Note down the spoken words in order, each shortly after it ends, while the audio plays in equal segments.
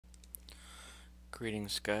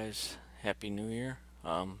Greetings, guys. Happy New Year.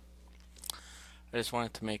 I just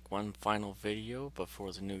wanted to make one final video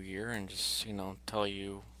before the new year and just, tell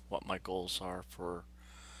you what my goals are for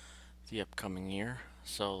the upcoming year.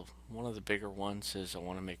 So, one of the bigger ones is I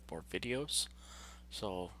want to make more videos.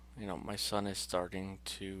 So, my son is starting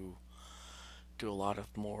to do a lot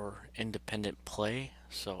of more independent play,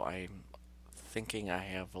 so I'm thinking I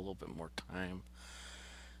have a little bit more time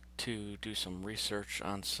to do some research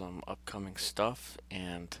on some upcoming stuff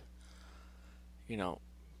and you know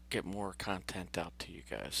get more content out to you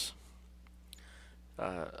guys.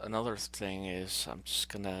 Another thing is I'm just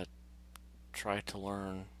gonna try to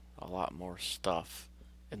learn a lot more stuff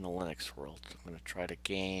in the Linux world. I'm gonna try to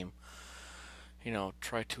game,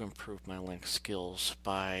 try to improve my Linux skills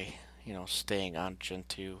by staying on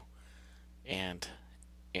Gentoo and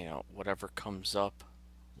whatever comes up,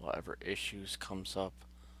 whatever issues comes up,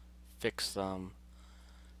 fix them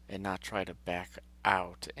and not try to back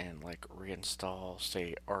out and like reinstall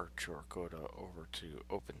say Arch or go to over to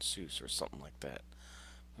OpenSUSE or something like that.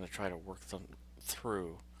 I'm gonna try to work them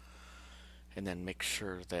through and then make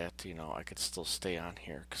sure that I could still stay on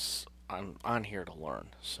here because I'm on here to learn.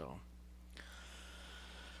 So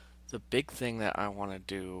the big thing that I want to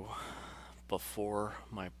do before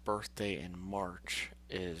my birthday in March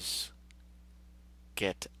is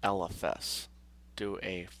get LFS, do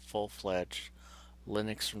a full-fledged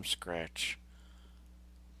Linux from scratch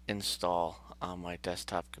install on my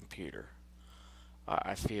desktop computer.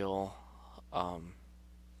 I feel that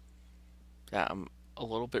I'm a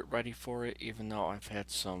little bit ready for it, even though I've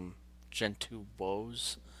had some Gentoo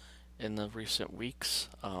woes in the recent weeks.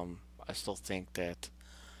 I still think that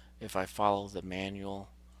if I follow the manual,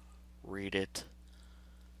 read it,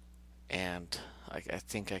 and I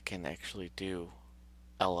think I can actually do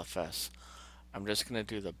LFS. I'm just going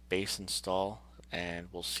to do the base install and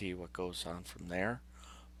we'll see what goes on from there.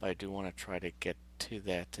 But I do want to try to get to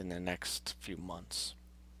that in the next few months.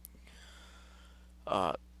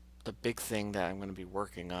 The big thing that I'm going to be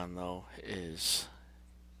working on though is,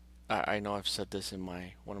 I know I've said this in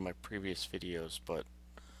one of my previous videos, but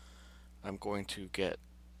I'm going to get,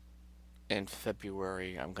 in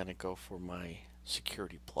February, I'm going to go for my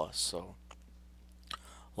Security Plus. So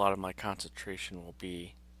a lot of my concentration will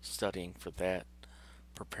be studying for that,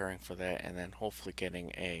 preparing for that, and then hopefully getting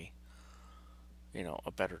a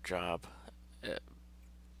better job,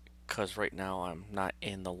 because right now I'm not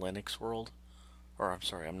in the Linux world, or I'm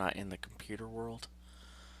sorry, I'm not in the computer world,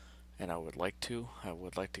 and I would like to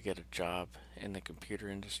get a job in the computer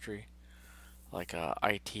industry, like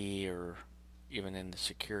IT, or even in the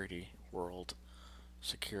security world,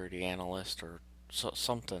 security analyst, or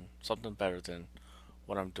something better than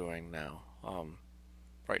what I'm doing now.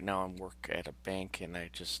 Right now I work at a bank and I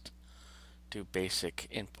just do basic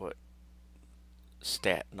input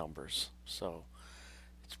stat numbers, so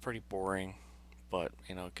it's pretty boring, but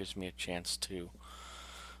it gives me a chance to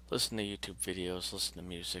listen to YouTube videos, listen to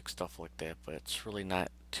music, stuff like that, but it's really not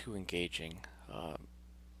too engaging,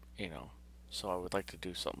 you know so I would like to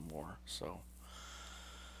do something more. So,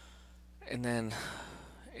 and then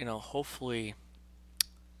hopefully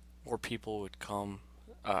more people would come.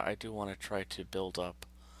 I do want to try to build up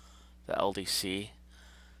the LDC.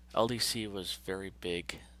 LDC was very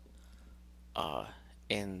big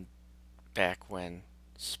in back when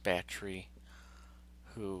Spatry,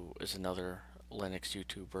 who is another Linux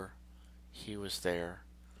YouTuber, he was there.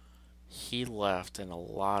 He left and a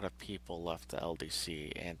lot of people left the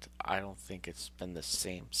LDC, and I don't think it's been the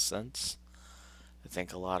same since. I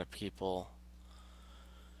think a lot of people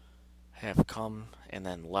have come and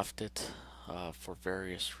then left it for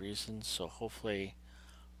various reasons, so hopefully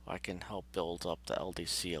I can help build up the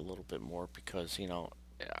LDC a little bit more, because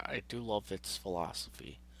I do love its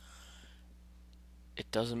philosophy.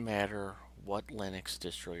 It doesn't matter what Linux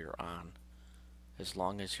distro you're on, as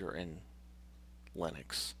long as you're in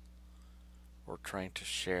Linux. We're trying to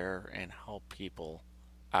share and help people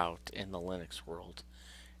out in the Linux world,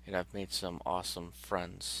 and I've made some awesome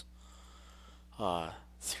friends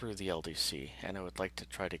through the LDC, and I would like to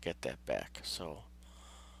try to get that back. So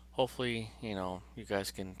hopefully you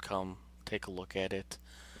guys can come take a look at it,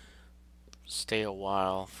 stay a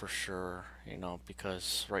while for sure,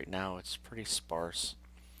 because right now it's pretty sparse,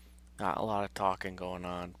 not a lot of talking going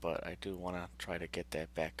on, but I do want to try to get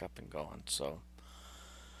that back up and going. So,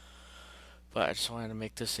 but I just wanted to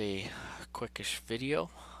make this a quickish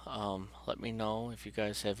video. Let me know if you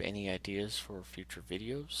guys have any ideas for future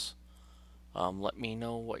videos. Let me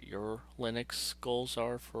know what your Linux goals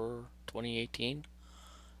are for 2018,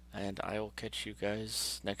 and I will catch you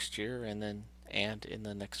guys next year and in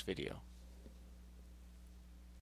the next video.